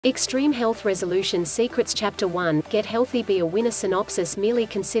Extreme Health Resolution Secrets Chapter 1, Get Healthy, Be a Winner. Synopsis: merely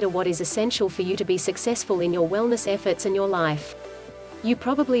consider what is essential for you to be successful in your wellness efforts and your life. You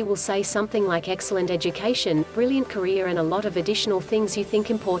probably will say something like excellent education, brilliant career, and a lot of additional things you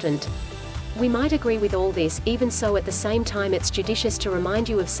think important. We might agree with all this. Even so, at the same time, it's judicious to remind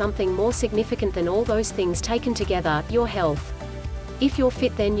you of something more significant than all those things taken together: your health. If you're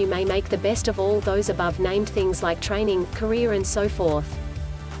fit, then you may make the best of all those above named things like training, career, and so forth.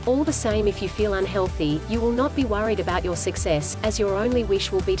 All the same, if you feel unhealthy, you will not be worried about your success, as your only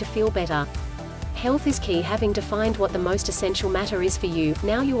wish will be to feel better. Health is key. Having defined what the most essential matter is for you,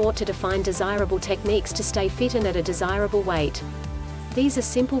 now you ought to define desirable techniques to stay fit and at a desirable weight. These are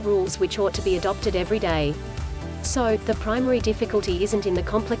simple rules which ought to be adopted every day. So, the primary difficulty isn't in the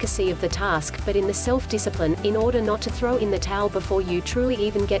complicacy of the task, but in the self-discipline, in order not to throw in the towel before you truly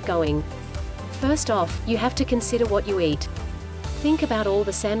even get going. First off, you have to consider what you eat. Think about all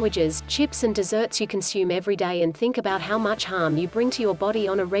the sandwiches, chips, and desserts you consume every day, and think about how much harm you bring to your body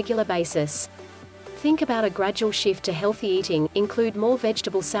on a regular basis. Think about a gradual shift to healthy eating. Include more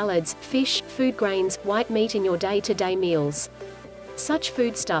vegetable salads, fish, food grains, white meat in your day-to-day meals. Such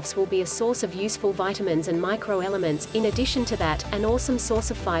foodstuffs will be a source of useful vitamins and microelements. In addition to that, an awesome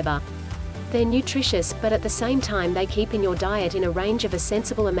source of fiber. They're nutritious, but at the same time they keep in your diet in a range of a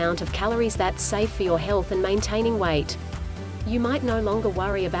sensible amount of calories that's safe for your health and maintaining weight. You might no longer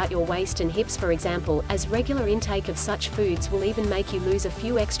worry about your waist and hips, for example, as regular intake of such foods will even make you lose a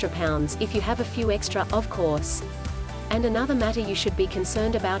few extra pounds, if you have a few extra, of course. And another matter you should be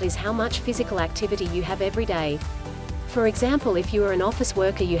concerned about is how much physical activity you have every day. For example, if you are an office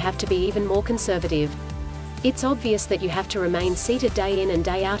worker, you have to be even more conservative. It's obvious that you have to remain seated day in and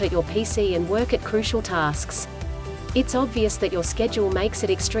day out at your PC and work at crucial tasks. It's obvious that your schedule makes it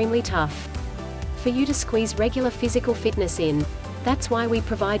extremely tough for you to squeeze regular physical fitness in. That's why we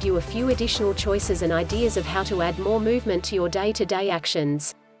provide you a few additional choices and ideas of how to add more movement to your day-to-day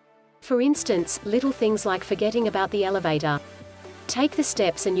actions. For instance, little things like forgetting about the elevator. Take the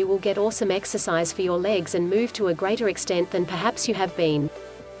steps and you will get awesome exercise for your legs and move to a greater extent than perhaps you have been.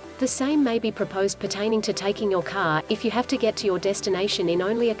 The same may be proposed pertaining to taking your car, if you have to get to your destination in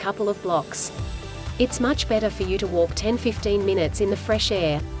only a couple of blocks. It's much better for you to walk 10-15 minutes in the fresh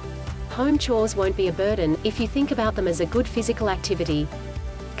air. Home chores won't be a burden, if you think about them as a good physical activity.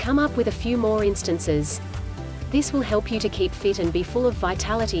 Come up with a few more instances. This will help you to keep fit and be full of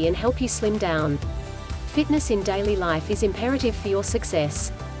vitality and help you slim down. Fitness in daily life is imperative for your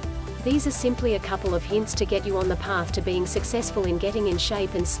success. These are simply a couple of hints to get you on the path to being successful in getting in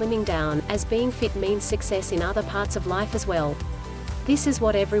shape and slimming down, as being fit means success in other parts of life as well. This is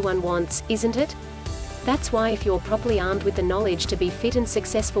what everyone wants, isn't it? That's why, if you're properly armed with the knowledge to be fit and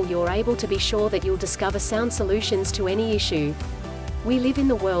successful, you're able to be sure that you'll discover sound solutions to any issue. We live in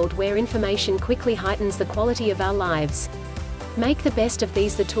the world where information quickly heightens the quality of our lives. Make the best of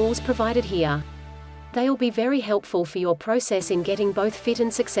these, the tools provided here. They'll be very helpful for your process in getting both fit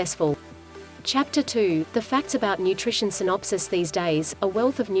and successful. Chapter 2, The Facts About Nutrition. Synopsis: these days, a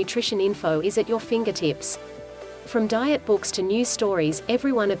wealth of nutrition info is at your fingertips. From diet books to news stories,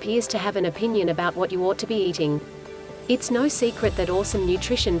 everyone appears to have an opinion about what you ought to be eating. It's no secret that awesome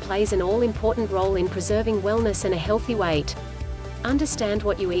nutrition plays an all-important role in preserving wellness and a healthy weight. Understand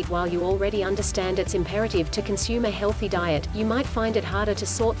what you eat. While you already understand it's imperative to consume a healthy diet, you might find it harder to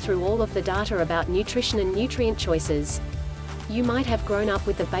sort through all of the data about nutrition and nutrient choices. You might have grown up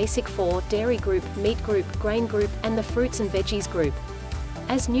with the basic four: dairy group, meat group, grain group, and the fruits and veggies group.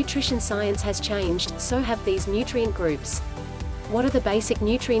 As nutrition science has changed, so have these nutrient groups. What are the basic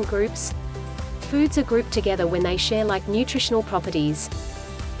nutrient groups? Foods are grouped together when they share like nutritional properties.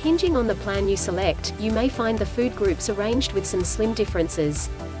 Hinging on the plan you select, you may find the food groups arranged with some slim differences.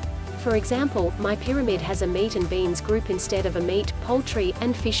 For example, my pyramid has a meat and beans group instead of a meat, poultry,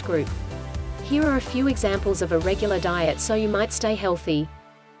 and fish group. Here are a few examples of a regular diet so you might stay healthy.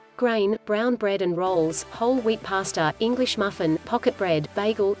 Grain, brown bread and rolls, whole wheat pasta, English muffin, pocket bread,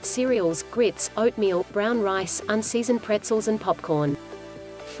 bagel, cereals, grits, oatmeal, brown rice, unseasoned pretzels and popcorn.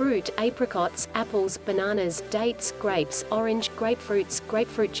 Fruit, apricots, apples, bananas, dates, grapes, orange, grapefruits,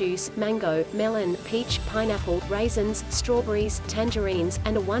 grapefruit juice, mango, melon, peach, pineapple, raisins, strawberries, tangerines,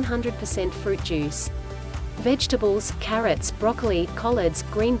 and a 100% fruit juice. Vegetables, carrots, broccoli, collards,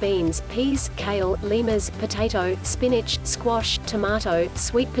 green beans, peas, kale, lemurs, potato, spinach, squash, tomato,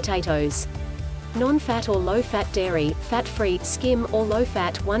 sweet potatoes. Non-fat or low-fat dairy, fat-free, skim or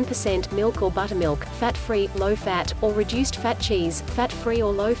low-fat 1% milk or buttermilk, fat-free, low-fat, or reduced-fat cheese, fat-free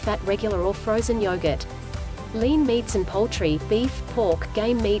or low-fat regular or frozen yogurt. Lean meats and poultry, beef, pork,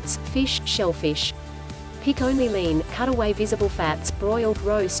 game meats, fish, shellfish. Pick only lean, cut away visible fats, broil,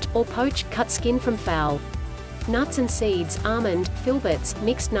 roast, or poach, cut skin from fowl. Nuts and seeds, almond, filberts,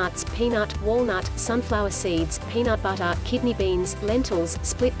 mixed nuts, peanut, walnut, sunflower seeds, peanut butter, kidney beans, lentils,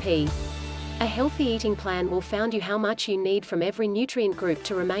 split pea. A healthy eating plan will find you how much you need from every nutrient group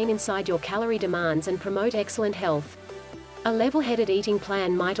to remain inside your calorie demands and promote excellent health. A level-headed eating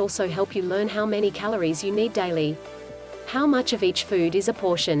plan might also help you learn how many calories you need daily. How much of each food is a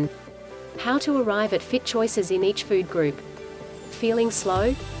portion? How to arrive at fit choices in each food group. Feeling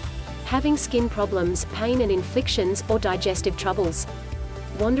slow? Having skin problems, pain and inflictions, or digestive troubles?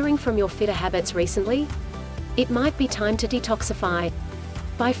 Wandering from your fitter habits recently? It might be time to detoxify.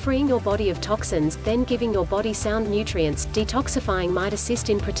 By freeing your body of toxins, then giving your body sound nutrients, detoxifying might assist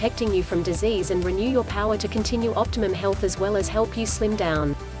in protecting you from disease and renew your power to continue optimum health as well as help you slim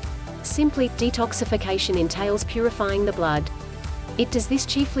down. Simply, detoxification entails purifying the blood. It does this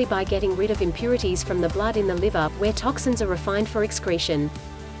chiefly by getting rid of impurities from the blood in the liver, where toxins are refined for excretion.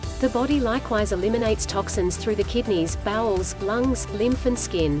 The body likewise eliminates toxins through the kidneys, bowels, lungs, lymph and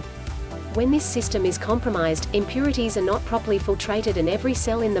skin. When this system is compromised, impurities are not properly filtrated and every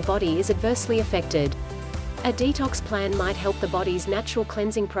cell in the body is adversely affected. A detox plan might help the body's natural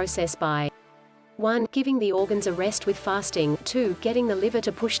cleansing process by 1. Giving the organs a rest with fasting, 2. Getting the liver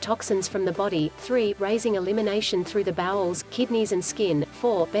to push toxins from the body, 3. Raising elimination through the bowels, kidneys and skin,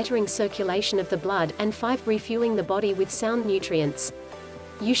 4. Bettering circulation of the blood, and 5. Refueling the body with sound nutrients.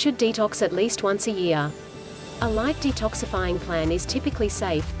 You should detox at least once a year. A light detoxifying plan is typically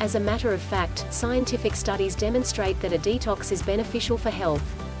safe. As a matter of fact, scientific studies demonstrate that a detox is beneficial for health.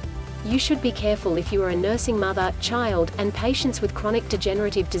 You should be careful if you are a nursing mother, child, and patients with chronic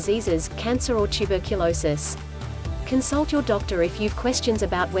degenerative diseases, cancer or tuberculosis. Consult your doctor if you've questions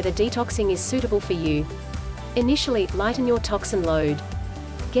about whether detoxing is suitable for you. Initially, lighten your toxin load.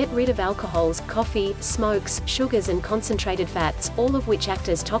 Get rid of alcohols, coffee, smokes, sugars and concentrated fats, all of which act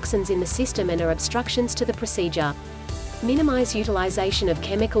as toxins in the system and are obstructions to the procedure. Minimize utilization of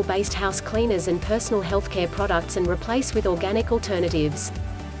chemical-based house cleaners and personal healthcare products and replace with organic alternatives.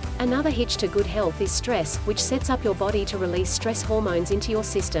 Another hitch to good health is stress, which sets up your body to release stress hormones into your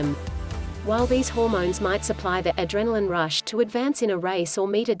system. While these hormones might supply the adrenaline rush to advance in a race or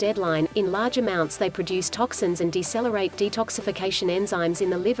meet a deadline, in large amounts they produce toxins and decelerate detoxification enzymes in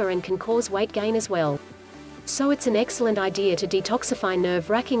the liver and can cause weight gain as well. So it's an excellent idea to detoxify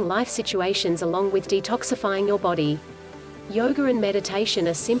nerve-wracking life situations along with detoxifying your body. Yoga and meditation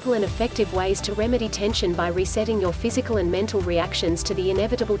are simple and effective ways to remedy tension by resetting your physical and mental reactions to the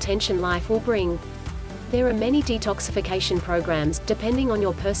inevitable tension life will bring. There are many detoxification programs, depending on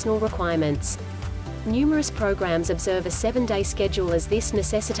your personal requirements. Numerous programs observe a 7-day schedule, as this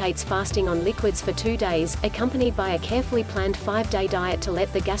necessitates fasting on liquids for 2 days, accompanied by a carefully planned 5-day diet to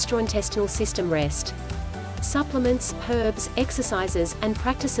let the gastrointestinal system rest. Supplements, herbs, exercises, and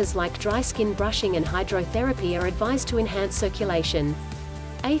practices like dry skin brushing and hydrotherapy are advised to enhance circulation.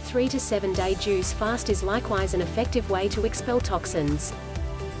 A 3 to 7 day juice fast is likewise an effective way to expel toxins.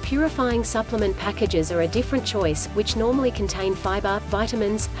 Purifying supplement packages are a different choice, which normally contain fiber,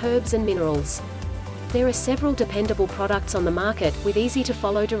 vitamins, herbs and minerals. There are several dependable products on the market, with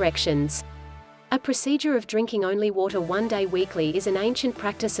easy-to-follow directions. A procedure of drinking only water 1 day weekly is an ancient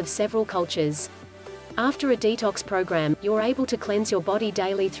practice of several cultures. After a detox program, you're able to cleanse your body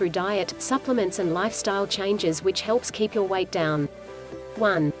daily through diet, supplements and lifestyle changes, which helps keep your weight down.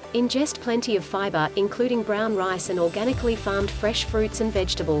 1. Ingest plenty of fiber, including brown rice and organically farmed fresh fruits and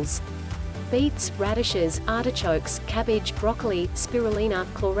vegetables. Beets, radishes, artichokes, cabbage, broccoli, spirulina,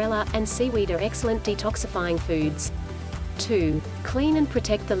 chlorella, and seaweed are excellent detoxifying foods. 2. Clean and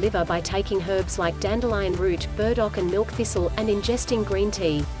protect the liver by taking herbs like dandelion root, burdock and milk thistle, and ingesting green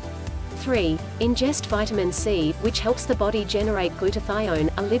tea. 3. Ingest vitamin C, which helps the body generate glutathione,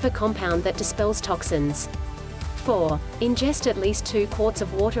 a liver compound that dispels toxins. 4. Ingest at least 2 quarts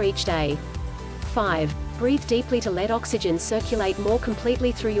of water each day. 5. Breathe deeply to let oxygen circulate more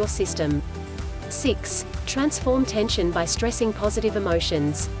completely through your system. 6. Transform tension by stressing positive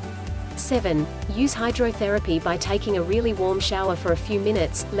emotions. 7. Use hydrotherapy by taking a really warm shower for a few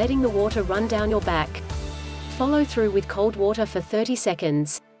minutes, letting the water run down your back. Follow through with cold water for 30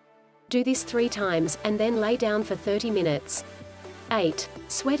 seconds. Do this 3 times, and then lay down for 30 minutes. 8.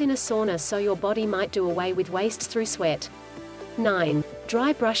 Sweat in a sauna so your body might do away with waste through sweat. 9.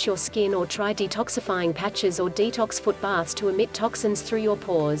 Dry brush your skin or try detoxifying patches or detox foot baths to emit toxins through your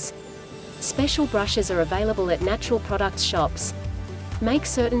pores. Special brushes are available at natural products shops. Make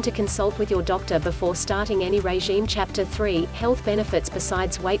certain to consult with your doctor before starting any regime. Chapter 3, Health Benefits.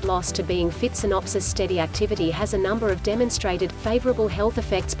 Besides weight loss to being fit, synopsis steady activity has a number of demonstrated, favorable health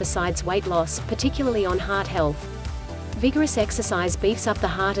effects besides weight loss, particularly on heart health. Vigorous exercise beefs up the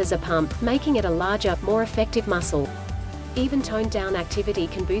heart as a pump, making it a larger, more effective muscle. Even toned-down activity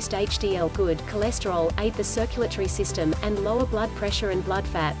can boost HDL, good cholesterol, aid the circulatory system, and lower blood pressure and blood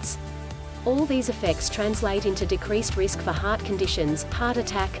fats. All these effects translate into decreased risk for heart conditions, heart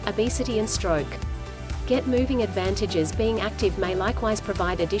attack, obesity and stroke. Get moving. Advantages. Being active may likewise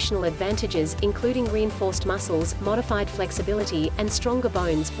provide additional advantages, including reinforced muscles, modified flexibility, and stronger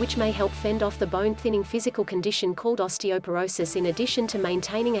bones, which may help fend off the bone-thinning physical condition called osteoporosis in addition to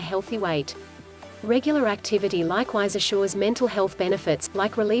maintaining a healthy weight. Regular activity likewise assures mental health benefits,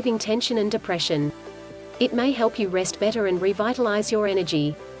 like relieving tension and depression. It may help you rest better and revitalize your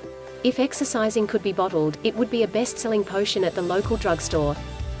energy. If exercising could be bottled, it would be a best-selling potion at the local drugstore.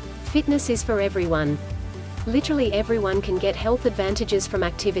 Fitness is for everyone. Literally everyone can get health advantages from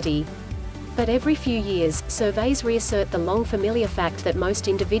activity. But every few years, surveys reassert the long-familiar fact that most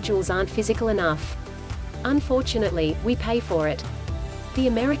individuals aren't physical enough. Unfortunately, we pay for it. The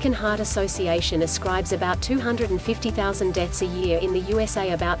American Heart Association ascribes about 250,000 deaths a year in the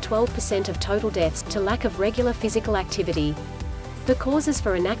USA, about 12% of total deaths, to lack of regular physical activity. The causes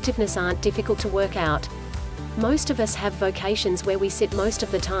for inactiveness aren't difficult to work out. Most of us have vocations where we sit most of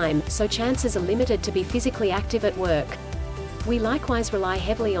the time, so chances are limited to be physically active at work. We likewise rely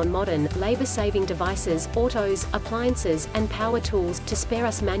heavily on modern, labor-saving devices, autos, appliances, and power tools, to spare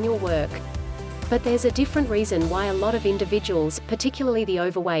us manual work. But there's a different reason why a lot of individuals, particularly the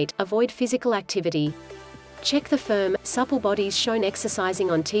overweight, avoid physical activity. Check the firm, supple bodies shown exercising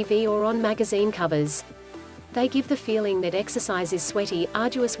on TV or on magazine covers. They give the feeling that exercise is sweaty,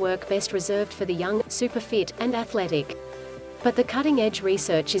 arduous work best reserved for the young, super fit, and athletic. But the cutting-edge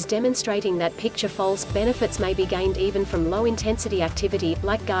research is demonstrating that picture false. Benefits may be gained even from low-intensity activity,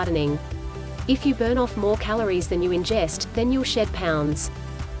 like gardening. If you burn off more calories than you ingest, then you'll shed pounds.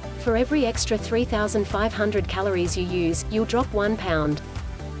 For every extra 3,500 calories you use, you'll drop 1 pound.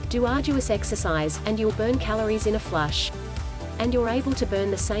 Do arduous exercise, and you'll burn calories in a flush. And you're able to burn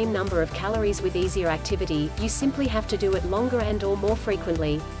the same number of calories with easier activity. You simply have to do it longer and/or more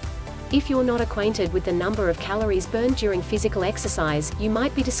frequently. If you're not acquainted with the number of calories burned during physical exercise, you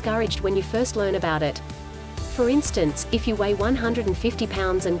might be discouraged when you first learn about it. For instance, if you weigh 150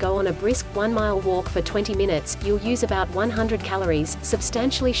 pounds and go on a brisk 1-mile walk for 20 minutes, you'll use about 100 calories,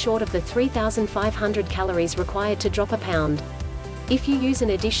 substantially short of the 3,500 calories required to drop a pound. If you use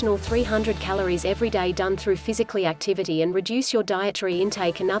an additional 300 calories every day done through physical activity and reduce your dietary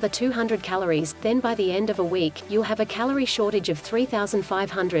intake another 200 calories, then by the end of a week, you'll have a calorie shortage of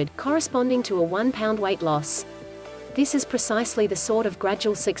 3,500, corresponding to a 1-pound weight loss. This is precisely the sort of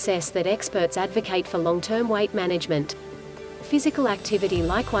gradual success that experts advocate for long-term weight management. Physical activity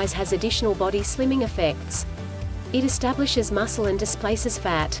likewise has additional body slimming effects. It establishes muscle and displaces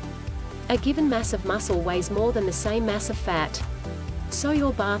fat. A given mass of muscle weighs more than the same mass of fat. So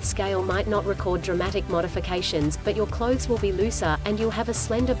your bath scale might not record dramatic modifications, but your clothes will be looser, and you'll have a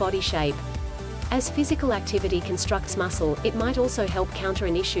slender body shape. As physical activity constructs muscle, it might also help counter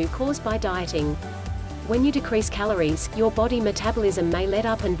an issue caused by dieting. When you decrease calories, your body metabolism may let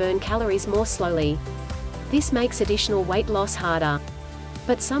up and burn calories more slowly. This makes additional weight loss harder.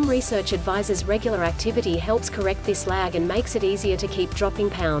 But some research advises regular activity helps correct this lag and makes it easier to keep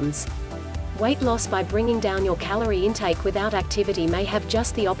dropping pounds. Weight loss by bringing down your calorie intake without activity may have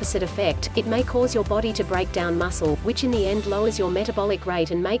just the opposite effect. It may cause your body to break down muscle, which in the end lowers your metabolic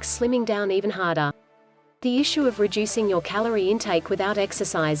rate and makes slimming down even harder. The issue of reducing your calorie intake without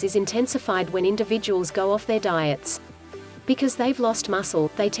exercise is intensified when individuals go off their diets. Because they've lost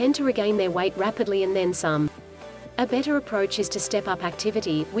muscle, they tend to regain their weight rapidly and then some. A better approach is to step up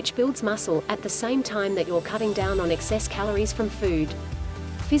activity, which builds muscle, at the same time that you're cutting down on excess calories from food.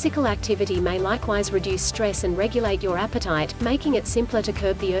 Physical activity may likewise reduce stress and regulate your appetite, making it simpler to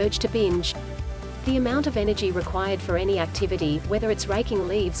curb the urge to binge. The amount of energy required for any activity, whether it's raking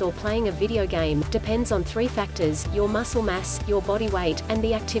leaves or playing a video game, depends on 3 factors: your muscle mass, your body weight, and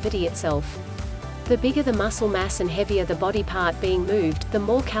the activity itself. The bigger the muscle mass and heavier the body part being moved, the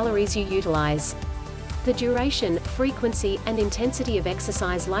more calories you utilize. The duration, frequency, and intensity of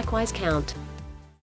exercise likewise count.